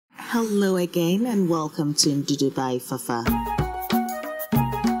Hello again and welcome to Ndudu by Fafa.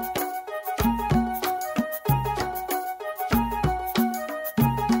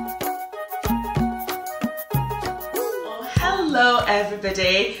 Hello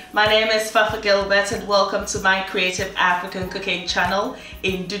everybody, my name is Fafa Gilbert and welcome to my creative African cooking channel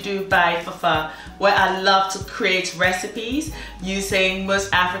Ndudu by Fafa, where I love to create recipes using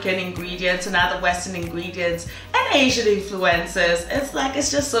most African ingredients and other Western ingredients and Asian influences.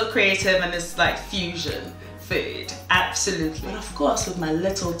 It's just so creative and it's like fusion food, absolutely. But of course with my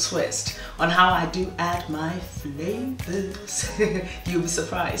little twist on how I do add my flavors. You'll be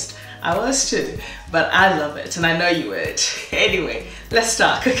surprised. I was too, but I love it and I know you would. Anyway, let's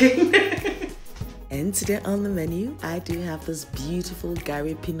start cooking. And today on the menu, I do have this beautiful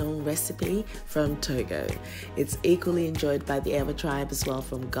Gari pinon recipe from Togo. It's equally enjoyed by the Ewa tribe as well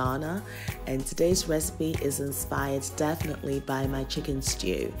from Ghana. And today's recipe is inspired definitely by my chicken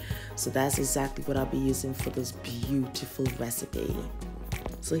stew. So that's exactly what I'll be using for this beautiful recipe.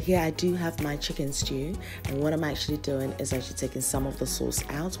 So here I do have my chicken stew, and what I'm actually doing is actually taking some of the sauce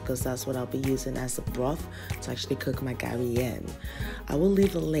out because that's what I'll be using as the broth to actually cook my gari in. I will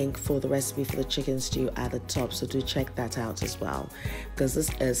leave a link for the recipe for the chicken stew at the top, so do check that out as well because this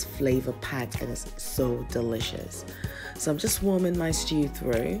is flavor packed and it's so delicious. So I'm just warming my stew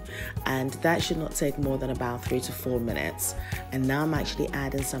through, and that should not take more than about 3 to 4 minutes. And now I'm actually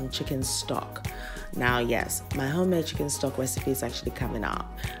adding some chicken stock. Now, yes, my homemade chicken stock recipe is actually coming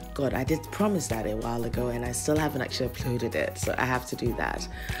up. God, I did promise that a while ago and I still haven't actually uploaded it, so I have to do that.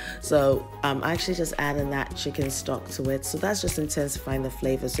 So I'm actually just adding that chicken stock to it, so that's just intensifying the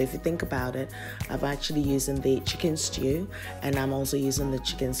flavor. So if you think about it, I'm actually using the chicken stew and I'm also using the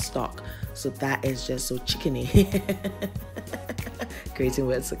chicken stock, so that is just so chickeny. Creating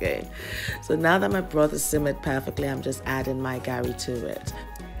words again. So now that my broth is simmered perfectly, I'm just adding my gari to it.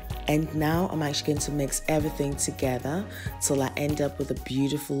 And now I'm actually going to mix everything together till I end up with a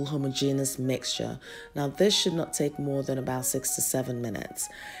beautiful homogeneous mixture. Now this should not take more than about 6 to 7 minutes.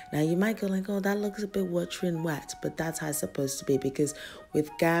 Now you might go like, oh, that looks a bit watery and wet, but that's how it's supposed to be, because with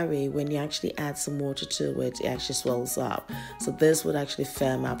gari, when you actually add some water to it, it actually swells up. So this would actually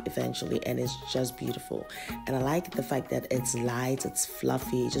firm up eventually, and it's just beautiful. And I like the fact that it's light, it's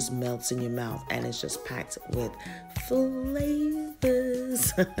fluffy, it just melts in your mouth, and it's just packed with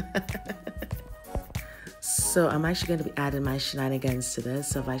flavors. So I'm actually going to be adding my shenanigans to this.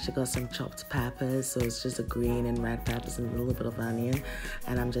 So I've actually got some chopped peppers, so it's just a green and red peppers and a little bit of onion,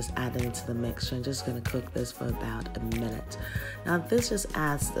 and I'm just adding it to the mixture and just going to cook this for about a minute. Now this just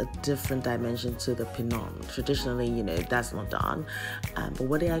adds a different dimension to the pinon. Traditionally, you know, that's not done, but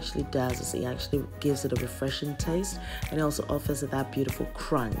what it actually does is it actually gives it a refreshing taste, and it also offers it that beautiful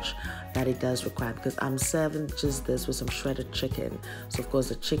crunch that it does require, because I'm serving just this with some shredded chicken. So of course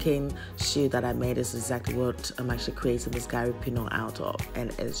the chicken stew that I made is exactly what I'm actually creating this Gari pinon out of,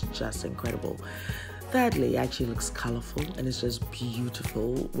 and it's just incredible. Thirdly, it actually looks colorful and it's just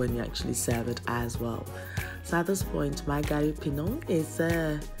beautiful when you actually serve it as well. So at this point, my Gari pinon is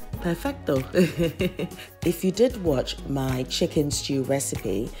perfecto. If you did watch my chicken stew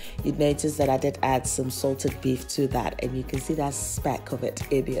recipe, you'd notice that I did add some salted beef to that, and you can see that speck of it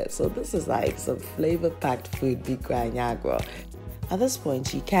in here. So this is like some flavor-packed food, big Niagara. At this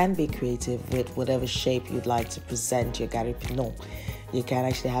point, you can be creative with whatever shape you'd like to present your Gari pinon. You can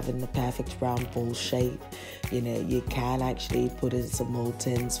actually have it in the perfect round bowl shape. You know, you can actually put in some mold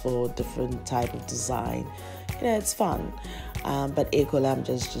tins for different type of design. You know, it's fun. But equally, I'm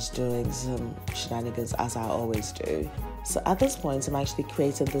just doing some shenanigans as I always do. So at this point, I'm actually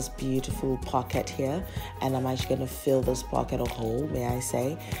creating this beautiful pocket here, and I'm actually going to fill this pocket a hole, may I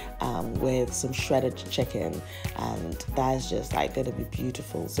say, with some shredded chicken, and that's just like going to be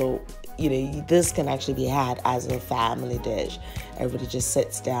beautiful. So, you know, this can actually be had as a family dish. Everybody just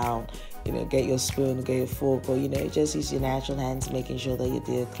sits down, you know, get your spoon, get your fork, or, you know, just use your natural hands, making sure that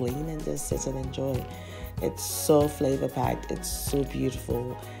you're clean, and just sit and enjoy. It's so flavor packed, it's so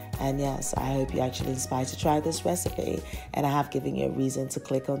beautiful. And yes, I hope you're actually inspired to try this recipe, and I have given you a reason to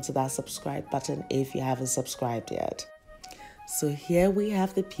click onto that subscribe button if you haven't subscribed yet. So here we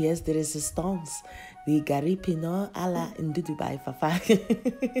have the pièce de résistance, the Gari pinon à la Ndudu by Fafa.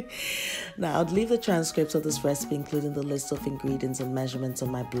 Now, I'll leave the transcript of this recipe, including the list of ingredients and measurements,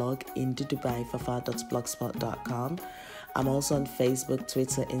 on my blog, ndudubyfafa.blogspot.com. I'm also on Facebook,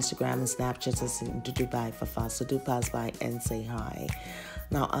 Twitter, Instagram, and Snapchat as Ndudu by Fafa, so do pass by and say hi.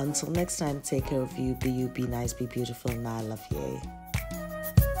 Now, until next time, take care of you, be nice, be beautiful, and I love you.